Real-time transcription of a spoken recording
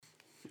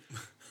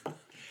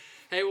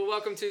Hey, well,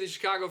 welcome to the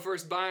Chicago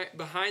First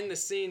Behind the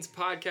Scenes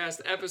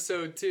podcast,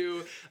 episode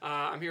 2.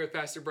 I'm here with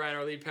Pastor Brian,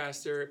 our lead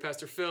pastor,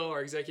 Pastor Phil,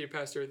 our executive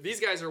pastor. These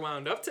guys are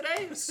wound up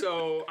today,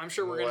 so I'm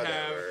sure we're going to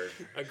have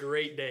a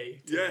great day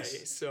today.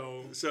 Yes.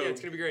 So yeah, it's going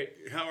to be great.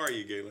 How are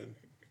you, Galen?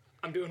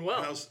 I'm doing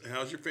well.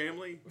 How's your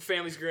family?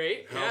 Family's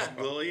great. How's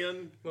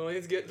Lillian?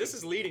 Lillian's good. This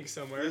is leading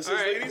somewhere. This All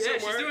is right. leading somewhere.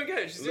 She's doing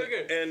good. She's doing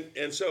good.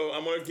 And so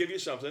I'm going to give you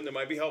something that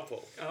might be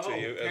helpful to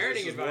you. Parenting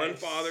this is advice. one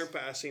father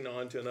passing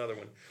on to another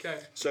one. Okay.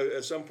 So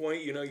at some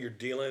point, you're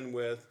dealing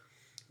with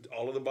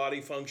all of the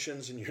body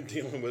functions, and you're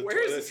dealing with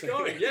Where is this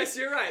going? Yes,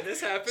 you're right. This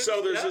happens.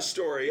 So there's a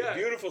story, a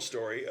beautiful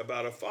story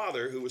about a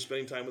father who was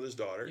spending time with his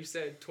daughter. You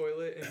said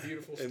toilet and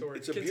beautiful story.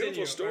 It's a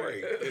beautiful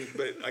story,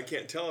 but I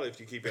can't tell it if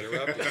you keep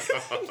interrupting.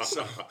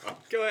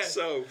 Go ahead.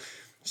 So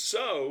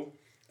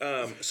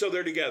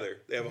they're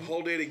together. They have a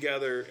whole day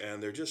together,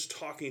 and they're just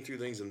talking through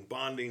things and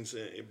bonding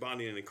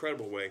in an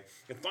incredible way.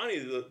 And finally,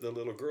 the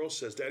little girl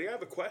says, "Daddy, I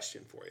have a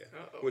question for you,"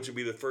 which would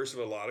be the first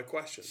of a lot of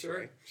questions,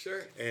 right?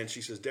 Sure. And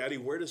she says, "Daddy,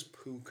 where does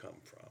poo come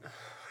from?"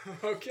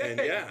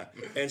 Okay.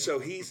 And so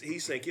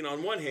he's thinking,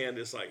 on one hand,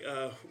 it's like,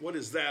 what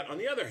is that? On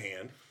the other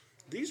hand,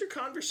 these are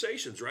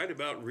conversations, right,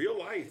 about real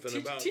life and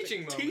about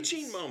teaching moments.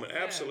 Teaching moment,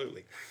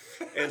 absolutely.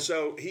 And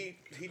so he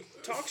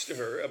talks to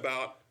her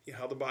about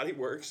how the body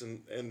works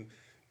and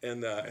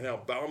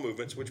how bowel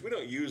movements, which we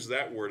don't use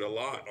that word a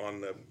lot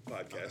on the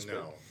podcast.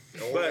 No,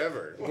 but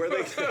ever. Where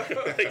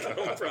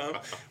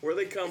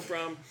they come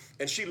from,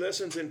 and she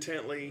listens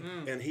intently,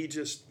 and he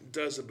just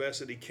does the best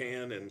that he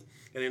can, and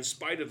in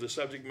spite of the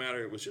subject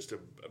matter, it was just a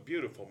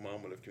beautiful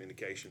moment of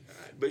communication.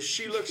 But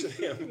she looks at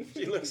him.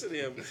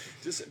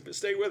 Just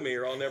stay with me,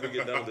 or I'll never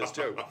get done with this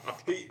joke.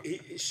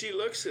 She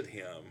looks at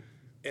him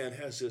and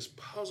has this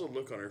puzzled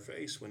look on her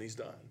face when he's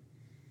done.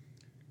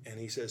 And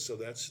he says, "So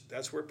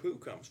that's where poo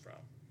comes from."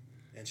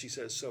 And she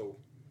says, "So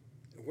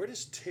where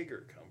does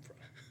Tigger come from?"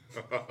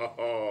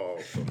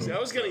 See, I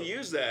was going to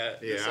use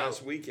that this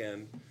last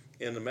weekend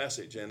in the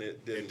message, and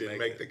it didn't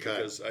make the cut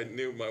because I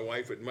knew my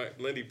wife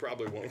Lindy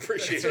probably won't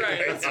appreciate it.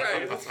 That's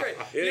right. That's great.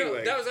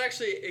 Anyway, that was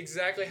actually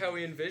exactly how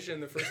we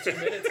envisioned the first 2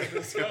 minutes of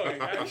this going.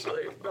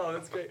 Actually, no,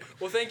 that's great.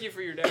 Well, thank you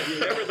for your dad.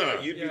 You never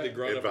thought you'd be the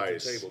grown up at the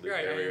table, dude.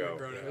 Right, There we go.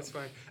 Grown up. That's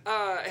fine.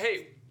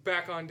 Hey.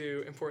 Back on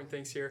to important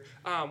things here.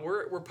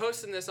 We're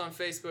posting this on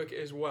Facebook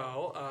as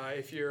well,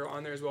 if you're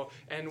on there as well.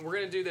 And we're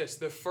going to do this.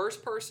 The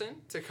first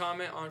person to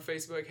comment on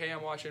Facebook, "Hey,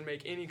 I'm watching,"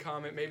 make any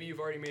comment. Maybe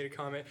you've already made a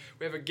comment.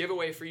 We have a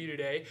giveaway for you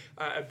today.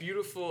 A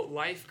beautiful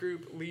Life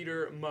Group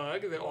Leader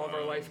mug that all of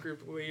our Life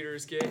Group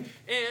leaders get.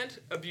 And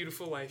a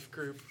beautiful Life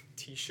Group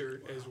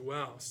t-shirt as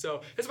well.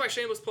 So it's my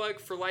shameless plug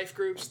for life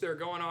groups. They're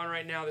going on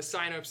right now. The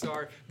sign-ups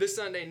are this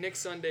Sunday, next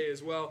Sunday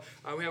as well.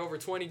 We have over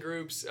 20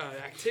 groups,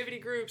 activity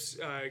groups,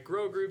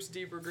 grow groups,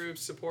 deeper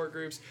groups, support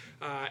groups.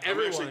 Everyone. I'm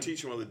actually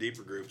teaching one of the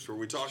deeper groups where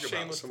we talk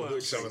about some of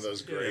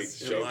those great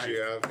jokes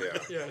you have. Yeah.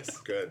 Yes.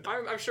 Good.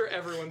 I'm sure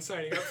everyone's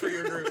signing up for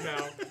your group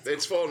now.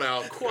 It's full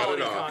now.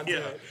 Quality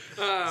content.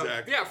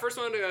 Exactly. Yeah, first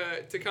one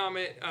to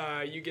comment,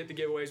 you get the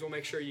giveaways. We'll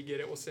make sure you get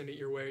it. We'll send it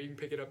your way. You can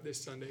pick it up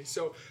this Sunday.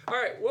 So, all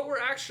right, what we're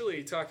actually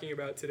talking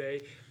about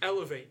today,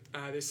 Elevate,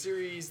 the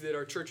series that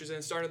our church is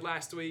in, started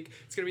last week.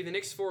 It's going to be the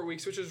next 4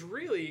 weeks, which is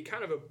really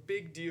kind of a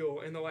big deal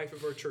in the life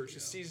of our church, the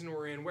season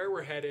we're in, where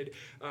we're headed.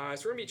 So we're going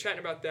to be chatting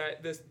about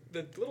that.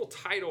 The little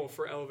title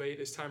for Elevate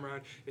this time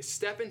around is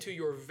Step Into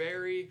Your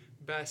Very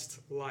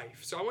Best Life.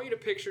 So I want you to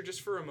picture just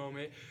for a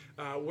moment,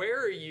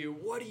 where are you?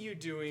 What are you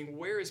doing?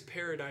 Where is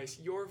paradise?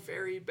 Your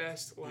very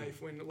best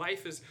life. When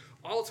life is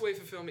all its way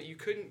fulfillment, you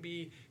couldn't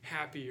be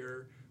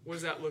happier. What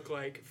does that look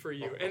like for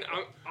you? And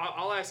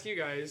I'll ask you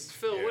guys,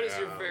 Phil, what is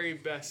your very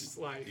best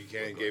life? You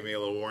gave me a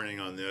little warning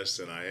on this,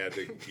 and I had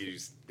to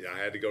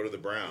go to the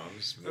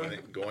Browns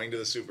going to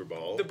the Super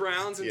Bowl. The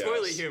Browns and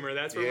toilet humor.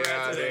 That's where we're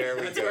at today. There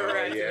we That's go. Where we're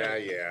at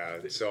today. Yeah.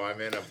 So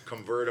I'm in a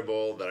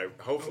convertible that I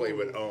hopefully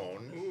would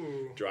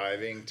own,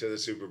 driving to the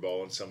Super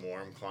Bowl in some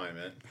warm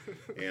climate,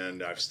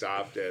 and I've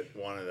stopped at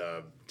one of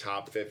the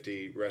top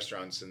 50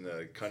 restaurants in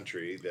the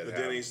country that the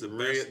have Denny's, the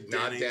best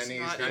not Denny's,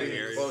 not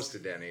even close to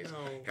Denny's. No.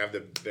 Have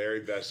the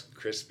very best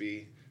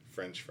crispy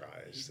French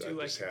fries. You do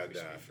like just had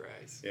crispy that.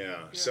 fries.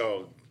 Yeah.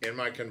 So in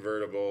my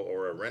convertible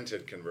or a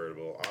rented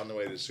convertible on the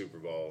way to the Super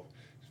Bowl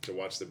to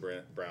watch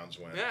the Browns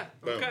win. Yeah.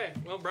 Boom. Okay.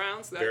 Well,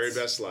 Browns. That's, very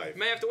best life.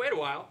 May have to wait a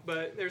while,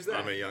 but there's that.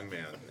 I'm a young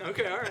man.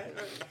 Okay. All right.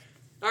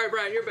 All right,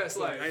 Brian, your best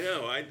life. I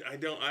know. I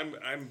don't.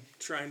 I'm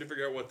trying to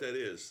figure out what that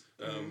is.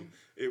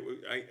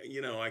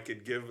 I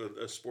could give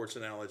a sports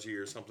analogy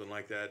or something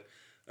like that.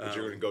 But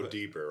you're going to go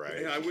deeper,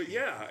 right? Yeah, I would.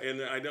 Yeah,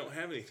 and I don't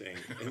have anything,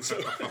 and so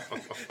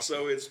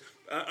it's.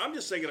 I'm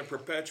just thinking a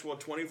perpetual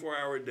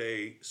 24-hour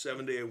day,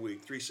 7-day a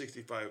week,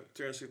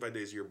 365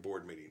 days a year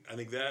board meeting. I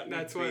think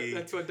that's what does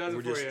it for you.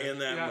 We're just in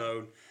that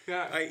mode.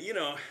 Yeah.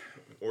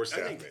 Or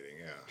staff meeting.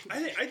 Yeah.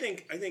 I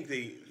think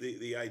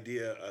the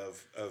idea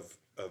of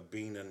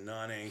being a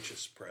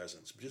non-anxious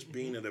presence, just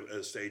being at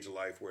a stage of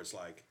life where it's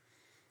like,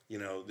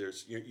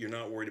 you're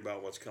not worried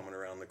about what's coming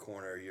around the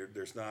corner.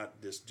 There's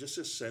not just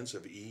a sense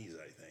of ease,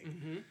 I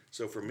think.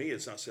 So for me,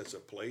 it's not a sense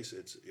of place.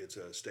 It's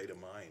a state of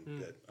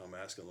mind that I'm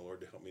asking the Lord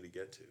to help me to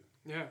get to.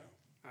 Yeah.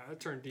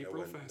 That turned deep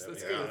real fast.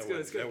 That's yeah, good.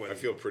 That's good. I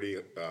feel pretty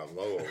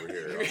low over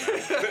here.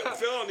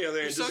 Phil, on the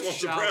other hand, just wants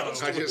the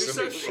Browns. I just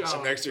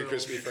some extra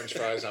crispy French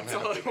fries. I'm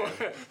happy.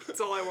 That's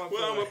all I want.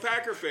 Well, I'm a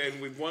Packer fan.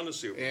 We've won the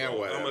Super Bowl. Yeah,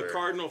 whatever. I'm a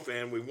Cardinal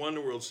fan. We've won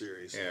the World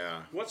Series.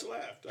 Yeah. What's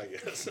left, I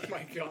guess? Oh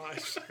my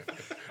gosh.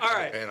 All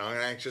right. And I'm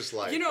an anxious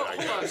life.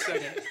 Hold on a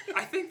second.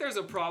 I think there's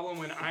a problem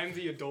when I'm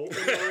the adult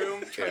in the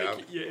room.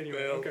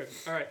 Anyway. Well. Okay.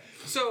 All right.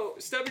 So,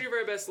 step in your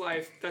very best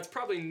life. That's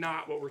probably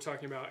not what we're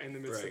talking about in the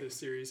midst of this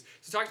series.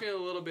 So, talk to me a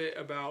little bit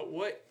about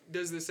what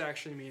does this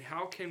actually mean?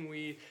 How can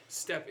we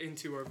step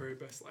into our very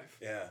best life?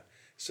 Yeah.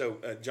 So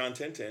John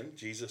 10:10,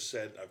 Jesus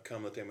said, "I've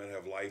come that they might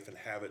have life and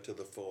have it to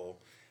the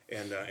full."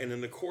 And in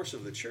the course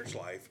of the church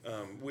life,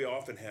 we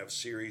often have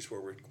series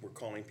where we're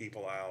calling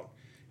people out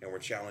and we're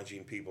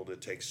challenging people to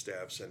take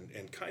steps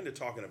and kind of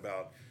talking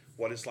about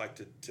what it's like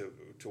to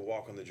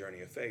walk on the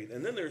journey of faith.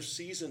 And then there's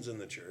seasons in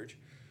the church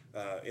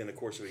in the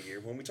course of a year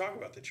when we talk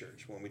about the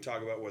church, when we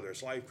talk about whether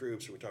it's life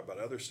groups or we talk about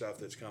other stuff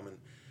that's coming.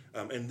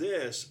 And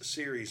this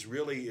series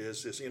really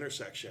is this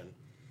intersection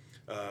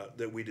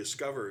that we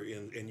discover,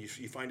 and you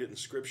find it in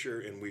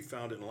Scripture, and we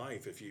found it in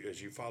life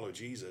as you follow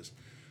Jesus,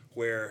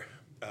 where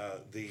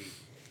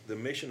the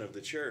mission of the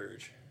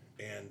church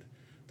and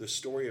the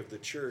story of the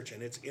church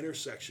and its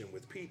intersection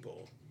with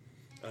people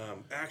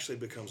actually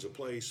becomes a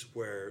place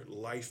where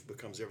life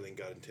becomes everything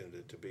God intended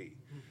it to be.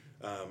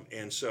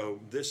 And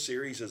so this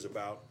series is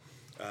about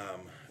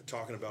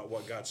talking about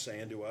what God's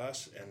saying to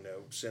us, and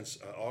since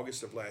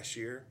August of last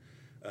year,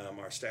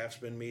 our staff's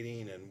been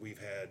meeting, and we've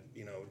had,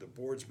 the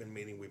board's been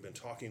meeting. We've been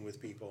talking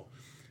with people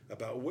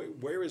about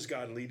where is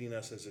God leading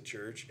us as a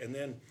church, and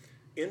then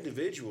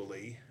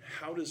individually,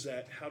 how does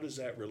that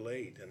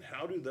relate, and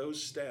how do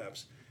those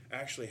steps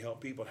actually help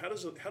people? How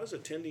does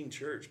attending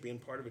church, being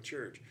part of a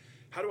church,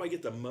 how do I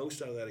get the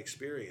most out of that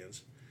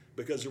experience?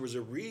 Because there was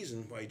a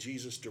reason why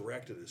Jesus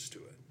directed us to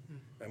it.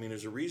 I mean,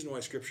 there's a reason why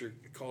Scripture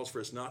calls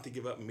for us not to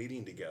give up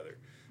meeting together,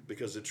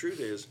 because the truth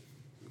is,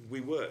 we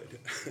would.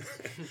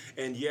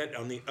 And yet,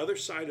 on the other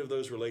side of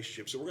those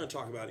relationships, so we're going to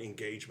talk about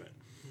engagement.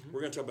 We're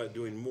going to talk about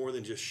doing more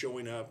than just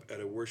showing up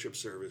at a worship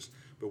service,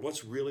 but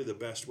what's really the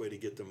best way to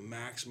get the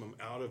maximum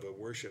out of a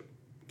worship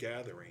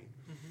gathering.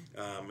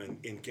 And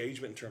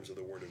engagement in terms of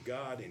the Word of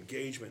God,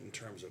 engagement in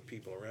terms of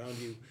people around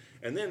you,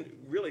 and then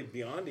really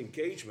beyond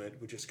engagement,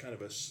 which is kind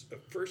of a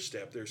first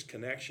step, there's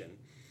connection.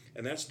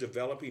 And that's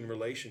developing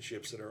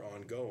relationships that are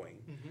ongoing.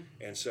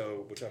 And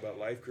so we'll talk about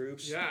life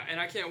groups. Yeah,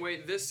 and I can't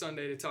wait this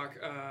Sunday to talk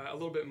a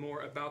little bit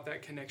more about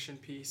that connection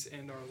piece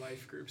and our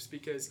life groups,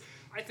 because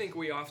I think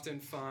we often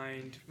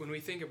find when we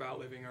think about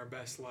living our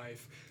best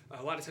life,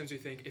 a lot of times we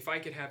think, if I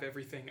could have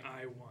everything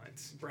I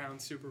want, brown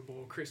Super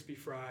Bowl, crispy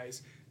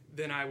fries,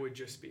 then I would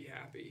just be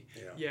happy.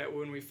 Yeah. Yet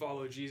when we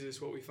follow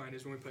Jesus, what we find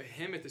is when we put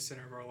Him at the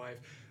center of our life,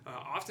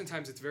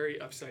 oftentimes it's very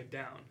upside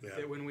down. Yeah.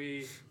 That when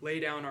we lay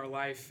down our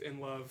life in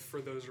love for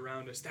those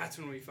around us, that's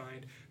when we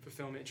find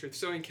fulfillment and truth.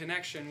 So in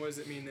connection, what does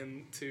it mean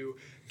then to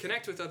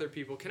connect with other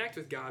people, connect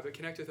with God, but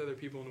connect with other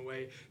people in a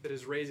way that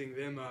is raising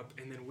them up,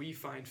 and then we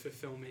find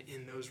fulfillment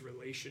in those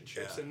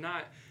relationships, and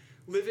not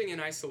living in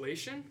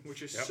isolation,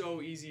 which is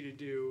so easy to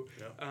do,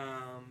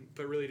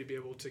 but really to be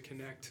able to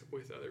connect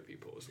with other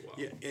people as well.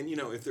 Yeah, and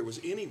if there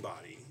was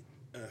anybody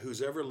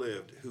who's ever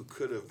lived who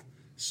could have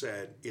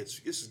said,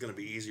 this is going to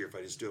be easier if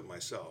I just do it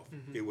myself,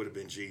 it would have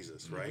been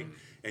Jesus, right?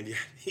 And yet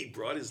He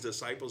brought His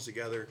disciples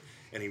together,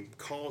 and He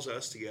calls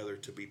us together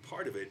to be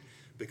part of it,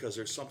 because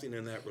there's something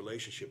in that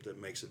relationship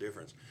that makes a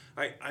difference.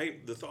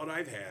 The thought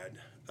I've had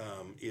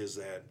is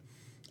that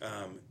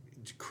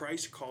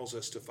Christ calls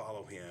us to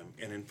follow Him,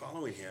 and in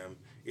following Him,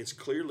 it's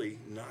clearly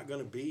not going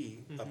to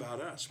be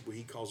about us.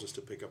 He calls us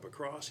to pick up a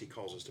cross. He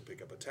calls us to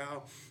pick up a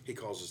towel. He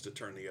calls us to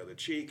turn the other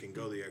cheek and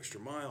go the extra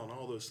mile and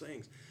all those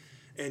things.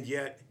 And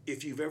yet,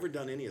 if you've ever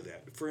done any of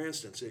that, for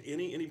instance,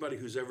 anybody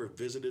who's ever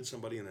visited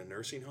somebody in a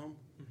nursing home,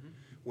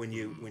 when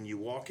you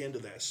walk into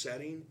that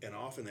setting, and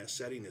often that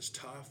setting is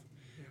tough,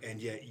 and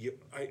yet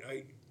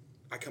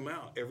I come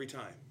out every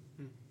time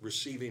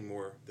receiving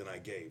more than I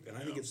gave. And I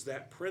think it's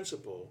that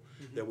principle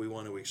that we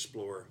want to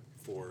explore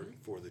for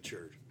the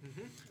church.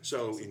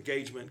 So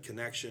engagement,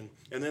 connection,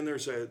 and then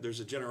there's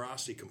a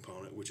generosity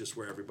component, which is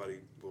where everybody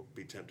will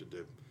be tempted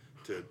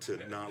to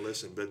not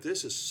listen. But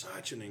this is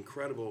such an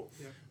incredible,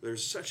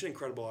 there's such an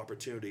incredible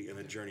opportunity in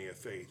a journey of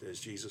faith as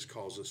Jesus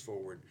calls us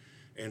forward.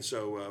 And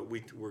so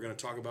we're going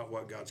to talk about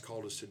what God's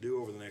called us to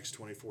do over the next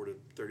 24 to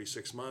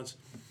 36 months.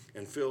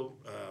 And Phil,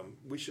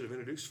 we should have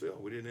introduced Phil.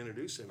 We didn't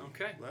introduce him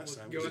last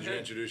time. Did you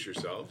introduce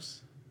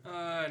yourselves?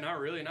 Not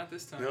really, not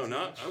this time. No,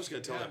 not. I was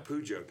going to tell that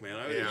poo joke, man.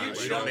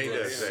 You don't need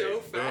to say so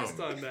it. fast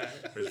Boom. on that.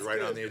 It was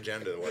right on the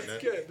agenda,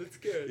 wasn't it? That's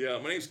good. Yeah,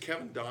 my name's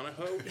Kevin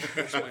Donahoe.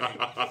 That's my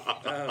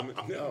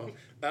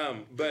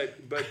name.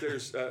 But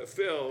there's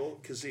Phil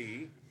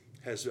Kazee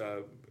has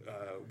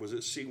was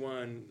at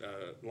C1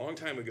 a long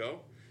time ago,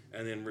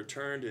 and then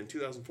returned in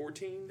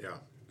 2014. Yeah.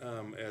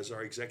 as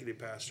our executive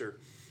pastor,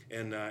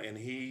 and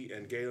he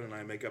and Galen and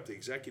I make up the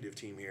executive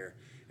team here,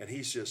 and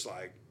he's just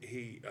like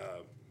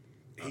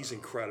he's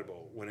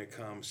incredible when it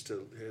comes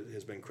to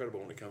has been incredible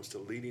when it comes to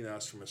leading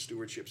us from a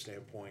stewardship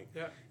standpoint.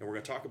 Yeah. And we're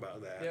going to talk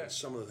about that Yeah. and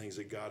some of the things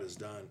that God has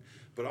done,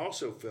 but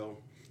also,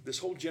 Phil, this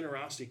whole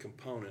generosity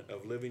component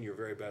of living your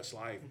very best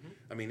life.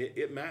 I mean,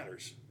 it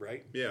matters,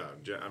 right? Yeah,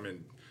 I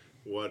mean,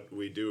 what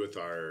we do with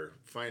our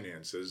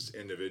finances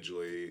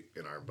individually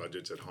in our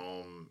budgets at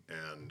home,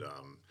 and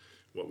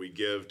what we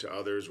give to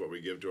others, what we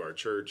give to our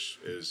church,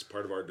 is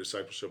part of our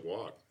discipleship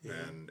walk. Yeah.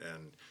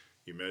 And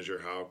you measure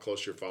how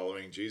close you're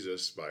following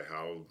Jesus by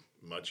how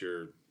much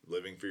you're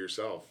living for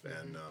yourself,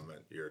 and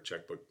your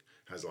checkbook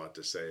has a lot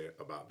to say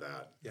about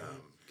that. Yeah.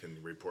 Can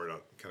report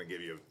out, kind of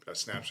give you a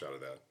snapshot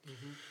of that.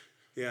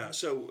 Yeah.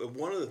 So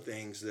one of the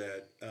things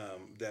that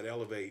that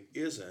Elevate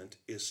isn't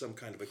is some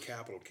kind of a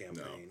capital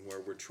campaign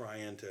where we're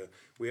trying to.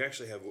 We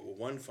actually have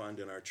one fund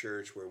in our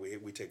church where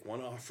we take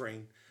one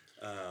offering.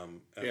 I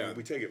mean,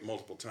 we take it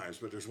multiple times,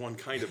 but there's one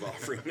kind of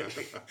offering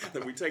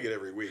that we take it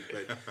every week.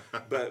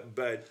 But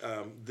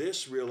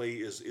this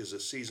really is a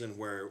season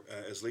where,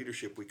 as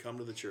leadership, we come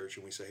to the church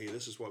and we say, "Hey,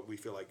 this is what we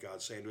feel like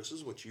God's saying to us. This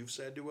is what you've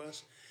said to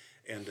us,"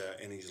 and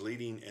He's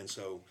leading. And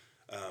so,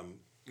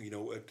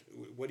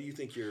 what do you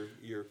think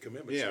your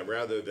commitment? Yeah,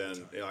 rather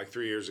than like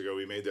 3 years ago,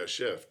 we made that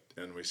shift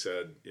and we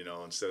said,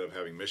 instead of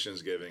having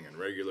missions giving and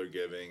regular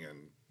giving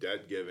and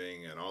debt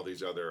giving and all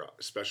these other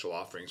special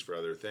offerings for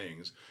other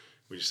things,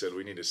 we just said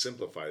we need to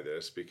simplify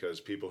this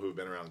because people who've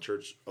been around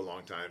church a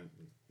long time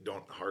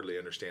don't hardly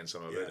understand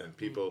some of it, and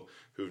people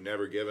who've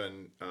never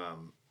given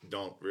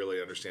don't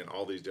really understand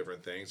all these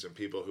different things, and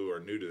people who are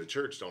new to the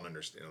church don't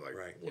understand.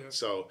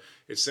 So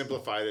it's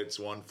simplified. It's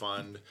one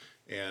fund,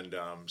 and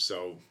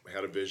so we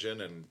had a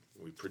vision, and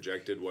we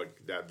projected what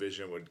that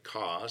vision would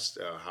cost,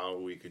 how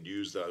we could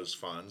use those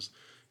funds.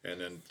 And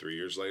then 3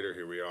 years later,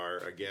 here we are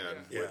again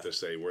with to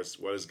say,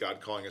 what is God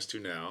calling us to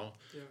now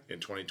in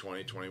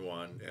 2020,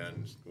 21,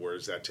 and where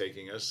is that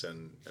taking us?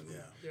 And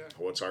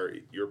what's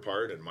your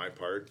part and my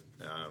part?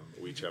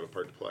 We each have a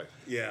part to play.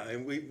 Yeah,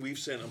 and we've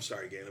seen. I'm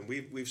sorry, Galen.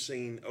 We've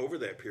seen over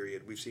that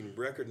period. We've seen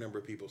record number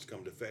of people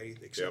come to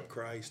faith, accept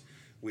Christ.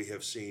 We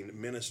have seen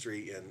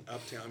ministry in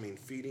Uptown. I mean,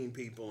 feeding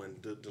people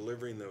and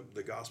delivering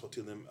the gospel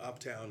to them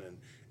uptown and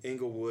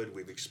Inglewood.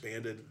 We've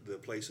expanded the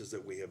places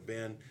that we have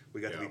been.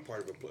 We got to be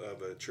part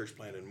of a church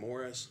plant in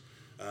Morris,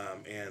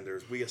 and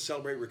we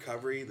celebrate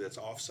recovery that's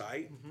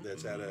off-site.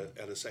 That's at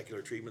a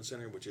secular treatment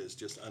center, which is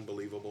just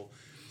unbelievable.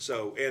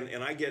 So,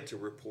 and I get to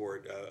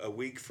report a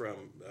week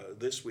from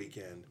this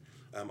weekend.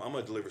 I'm going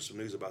to deliver some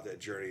news about that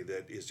journey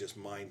that is just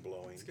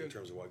mind-blowing in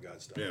terms of what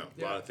God's done.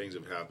 Yeah, a lot of things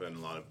have happened. A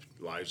lot of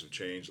lives have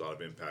changed. A lot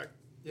of impact.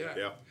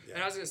 Yeah.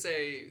 And I was going to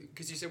say,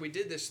 because you said we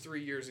did this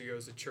 3 years ago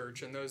as a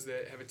church, and those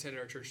that have attended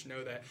our church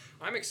know that,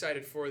 I'm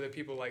excited for the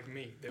people like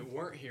me that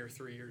weren't here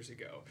 3 years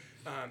ago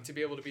to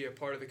be able to be a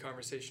part of the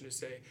conversation to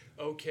say,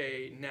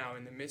 okay, now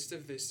in the midst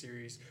of this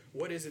series,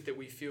 what is it that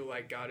we feel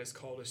like God has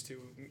called us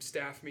to?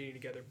 Staff meeting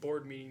together,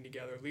 board meeting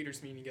together,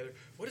 leaders meeting together.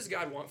 What does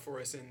God want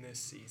for us in this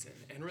season?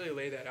 And really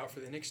lay that out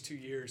for the next 2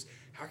 years.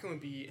 How can we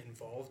be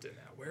involved in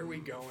that? Where are we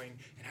going?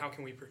 And how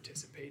can we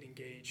participate,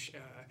 engage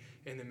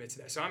in the midst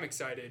of that? So I'm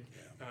excited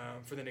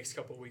for the next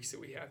couple of weeks that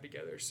we have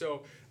together.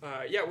 So,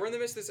 we're in the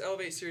midst of this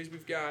Elevate series.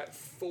 We've got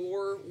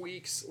 4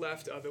 weeks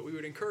left of it. We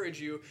would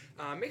encourage you,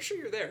 make sure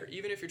you're there.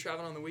 Even if you're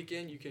traveling on the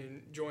weekend, you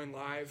can join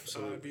live,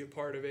 be a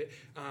part of it.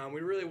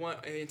 We really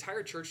want the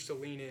entire church to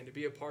lean in, to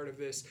be a part of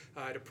this,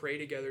 to pray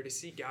together, to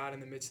seek God in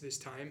the midst of this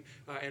time,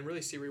 and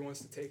really see where He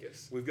wants to take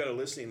us. We've got a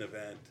listening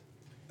event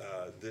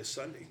this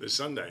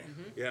Sunday.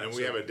 Yeah, and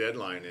we have a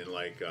deadline in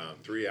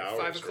 3 hours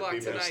 5 for o'clock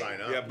people tonight. to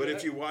sign up. Yeah, but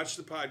if you watch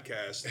the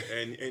podcast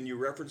and you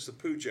reference the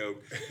poo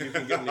joke, you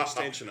can get an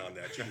extension on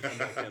that. You can come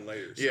back in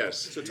later.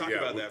 So talk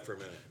about that for a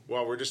minute.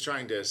 Well, we're just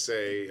trying to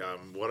say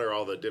what are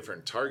all the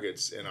different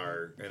targets in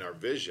our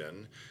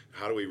vision.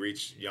 How do we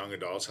reach young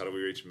adults? How do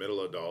we reach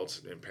middle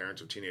adults and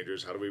parents of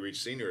teenagers? How do we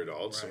reach senior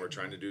adults? Right. And we're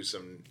trying to do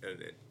some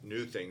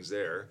new things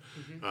there.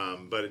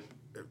 But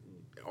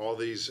all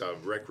these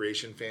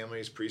recreation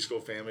families,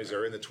 preschool families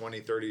are in the 20,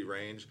 30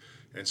 range.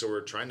 And so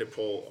we're trying to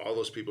pull all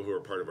those people who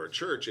are part of our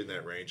church in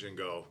that range and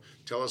go,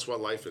 tell us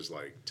what life is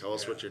like. Tell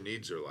us what your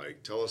needs are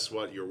like. Tell us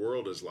what your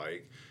world is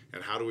like.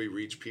 And how do we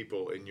reach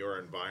people in your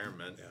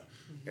environment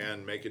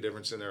and make a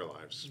difference in their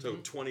lives? So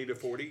 20 to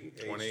 40?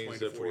 20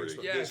 to 40.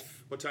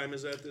 What time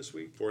is that this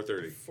week?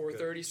 4:30.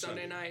 4:30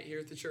 Sunday night here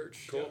at the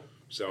church. Cool.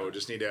 So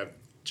just need to have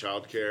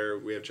childcare.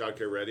 We have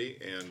childcare ready,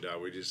 and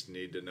we just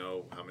need to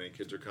know how many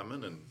kids are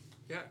coming, and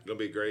it'll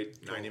be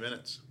great. 90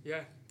 minutes.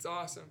 Yeah, it's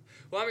awesome.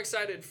 Well, I'm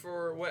excited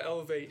for what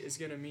Elevate is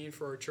going to mean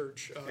for our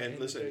church. And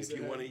listen, if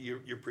you want to,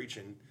 you're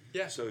preaching.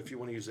 Yeah. So if you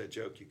want to use that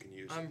joke, you can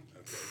use it.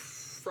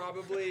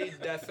 Probably,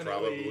 definitely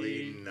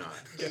Probably not.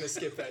 Gonna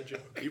skip that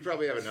joke. You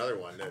probably have another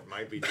one that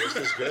might be just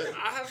as good.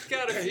 I've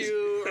got a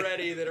few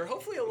ready that are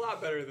hopefully a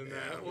lot better than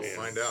that. We'll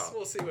find out.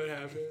 We'll see what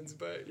happens,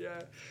 but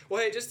yeah.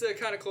 Well, hey, just to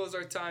kind of close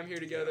our time here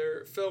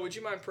together, Phil, would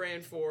you mind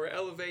praying for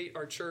Elevate,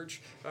 our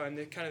church, and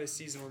the kind of the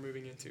season we're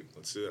moving into?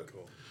 Let's do that.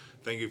 Cool.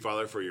 thank you,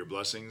 Father, for your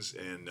blessings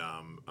and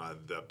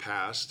the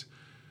past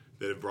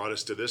that have brought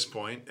us to this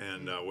point.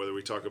 And whether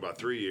we talk about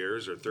 3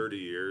 years or 30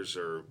 years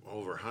or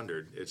over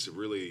 100, it's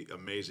really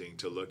amazing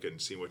to look and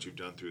see what you've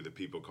done through the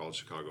people called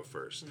Chicago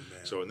First. Amen.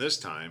 So in this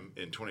time,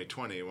 in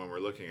 2020, when we're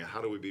looking at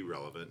how do we be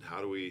relevant, how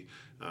do we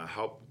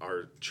help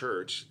our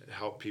church,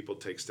 help people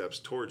take steps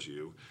towards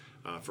you,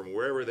 from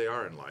wherever they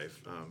are in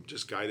life,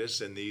 just guide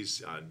us in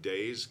these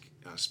days.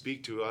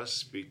 Speak to us,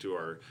 speak to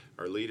our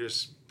leaders,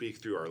 speak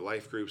through our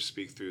life groups,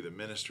 speak through the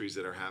ministries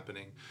that are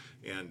happening.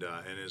 And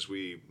as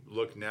we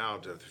look now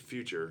to the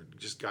future,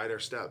 just guide our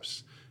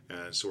steps.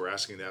 And so we're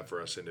asking that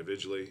for us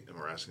individually, and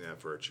we're asking that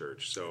for our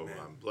church. So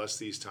bless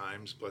these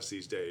times, bless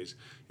these days.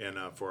 And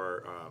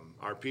for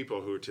our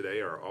people who today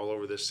are all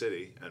over this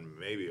city and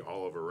maybe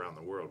all over around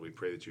the world, we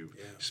pray that you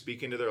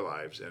speak into their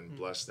lives and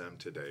bless them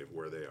today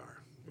where they are.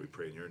 We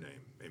pray in your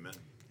name. Amen.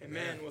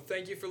 Amen. Well,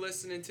 thank you for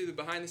listening to the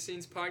Behind the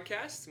Scenes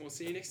podcast, and we'll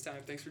see you next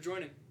time. Thanks for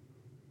joining.